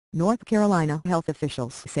North Carolina health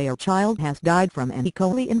officials say a child has died from an E.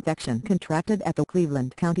 coli infection contracted at the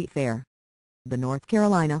Cleveland County Fair. The North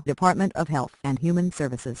Carolina Department of Health and Human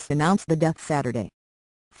Services announced the death Saturday.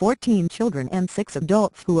 14 children and 6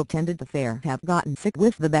 adults who attended the fair have gotten sick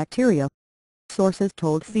with the bacteria. Sources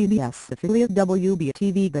told CBS affiliate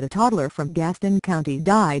WBTV that a toddler from Gaston County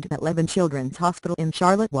died at Levin Children's Hospital in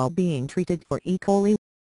Charlotte while being treated for E. coli.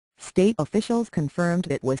 State officials confirmed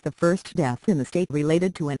it was the first death in the state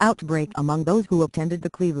related to an outbreak among those who attended the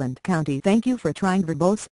Cleveland County Thank You for Trying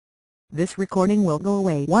verbose. This recording will go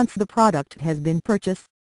away once the product has been purchased.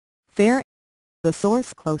 Fair. The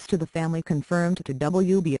source close to the family confirmed to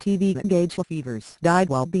WBTV that Gage Fevers died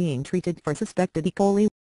while being treated for suspected E. coli.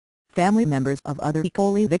 Family members of other E.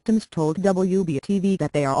 coli victims told WBTV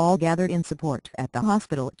that they are all gathered in support at the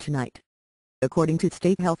hospital tonight. According to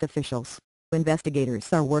state health officials,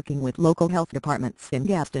 investigators are working with local health departments in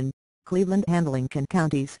Gaston, Cleveland and Lincoln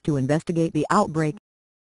counties to investigate the outbreak.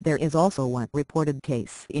 There is also one reported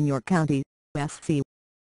case in York County, SC.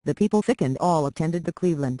 The people sickened all attended the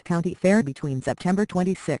Cleveland County Fair between September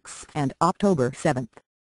 26 and October 7.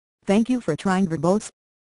 Thank you for trying verbose.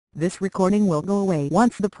 This recording will go away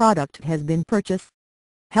once the product has been purchased.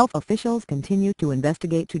 Health officials continue to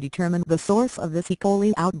investigate to determine the source of this E.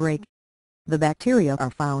 coli outbreak. The bacteria are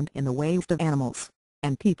found in the waste of animals,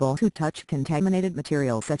 and people who touch contaminated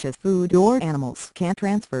material such as food or animals can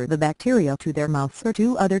transfer the bacteria to their mouths or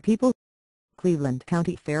to other people. Cleveland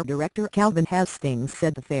County Fair Director Calvin Hastings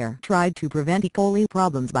said the fair tried to prevent E. coli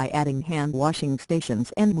problems by adding hand washing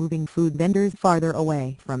stations and moving food vendors farther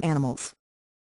away from animals.